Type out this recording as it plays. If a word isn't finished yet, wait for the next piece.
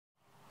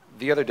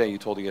The other day you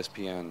told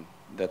ESPN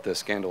that the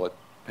scandal at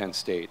Penn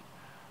State,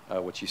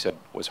 which you said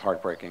was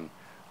heartbreaking,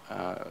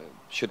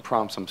 should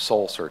prompt some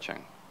soul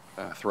searching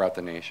throughout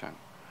the nation.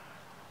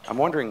 I'm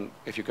wondering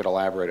if you could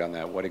elaborate on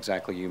that, what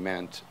exactly you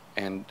meant.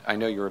 And I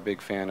know you're a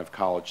big fan of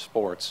college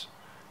sports.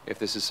 If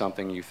this is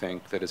something you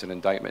think that is an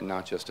indictment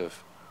not just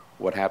of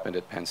what happened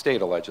at Penn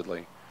State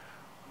allegedly,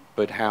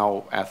 but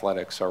how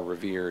athletics are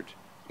revered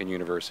in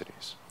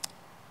universities.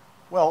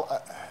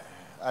 Well,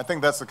 I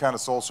think that's the kind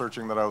of soul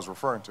searching that I was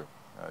referring to,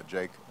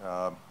 Jake.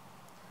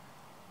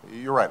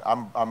 You're right.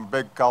 I'm a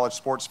big college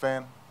sports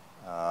fan.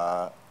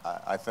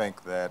 I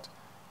think that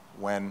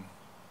when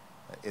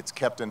it's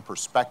kept in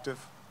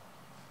perspective,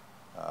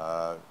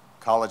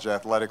 college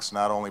athletics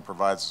not only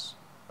provides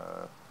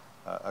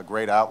a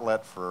great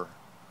outlet for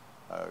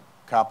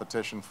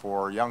competition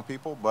for young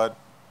people, but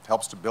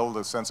helps to build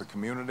a sense of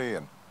community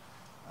and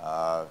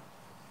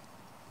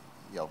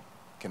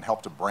can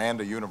help to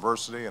brand a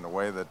university in a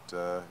way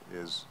that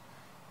is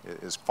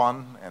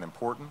fun and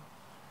important.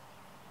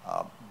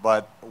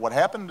 But what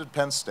happened at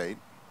Penn State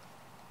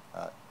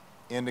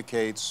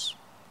indicates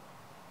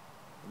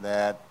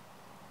that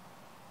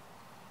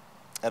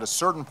at a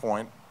certain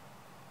point,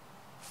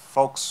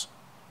 folks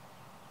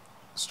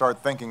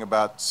start thinking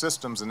about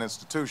systems and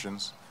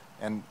institutions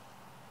and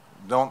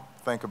don't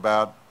think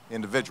about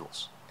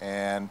individuals.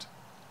 And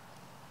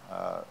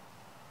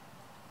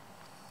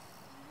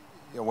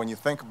when you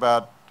think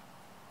about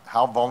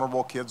how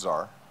vulnerable kids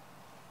are,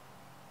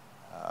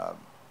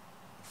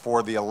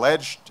 for the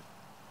alleged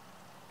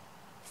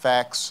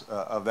facts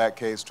of that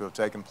case to have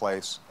taken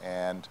place,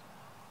 and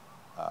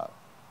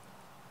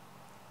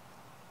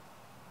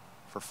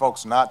for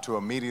folks not to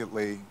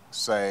immediately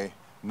say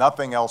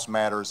nothing else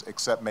matters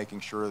except making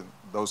sure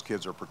those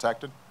kids are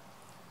protected,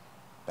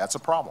 that's a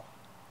problem.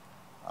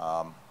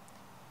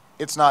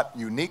 It's not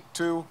unique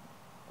to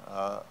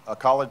a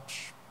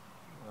college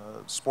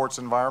sports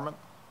environment.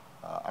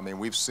 I mean,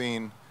 we've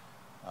seen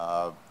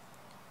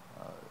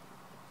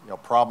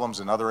problems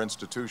in other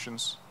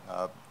institutions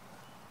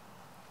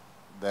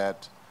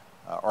that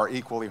are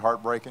equally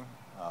heartbreaking.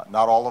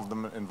 Not all of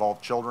them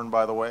involve children,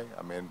 by the way.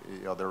 I mean,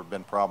 there have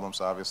been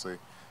problems, obviously,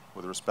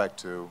 with respect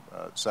to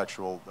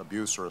sexual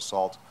abuse or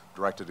assault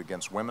directed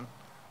against women,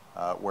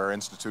 where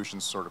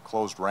institutions sort of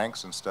closed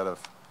ranks instead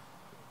of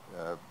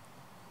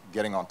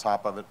getting on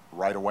top of it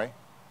right away.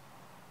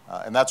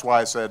 And that's why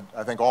I said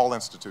I think all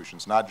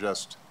institutions, not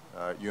just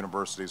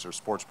universities or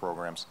sports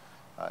programs,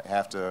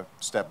 have to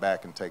step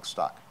back and take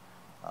stock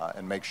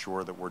and make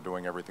sure that we're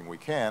doing everything we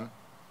can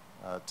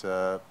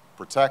to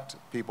protect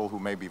people who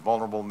may be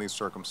vulnerable in these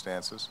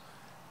circumstances,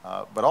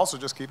 but also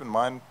just keep in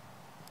mind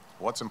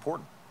what's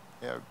important.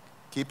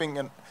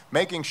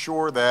 Making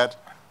sure that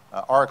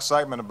our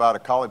excitement about a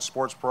college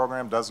sports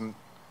program doesn't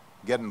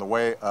get in the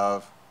way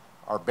of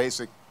our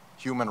basic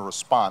human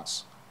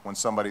response when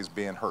somebody's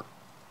being hurt.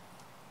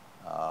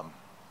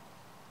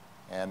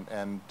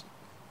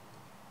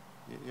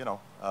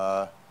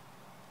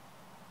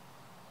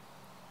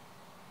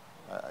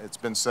 It's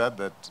been said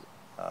that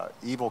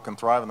evil can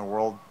thrive in the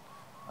world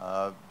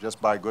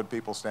just by good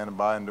people standing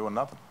by and doing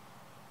nothing.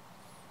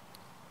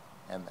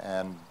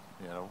 And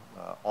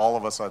all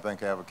of us, I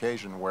think, have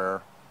occasion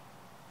where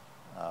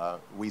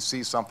we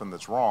see something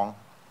that's wrong.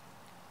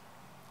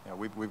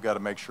 We've got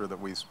to make sure that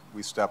we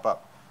step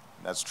up.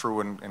 That's true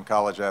in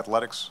college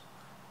athletics.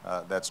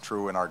 That's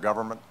true in our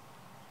government.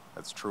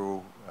 That's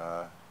true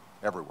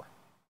everywhere.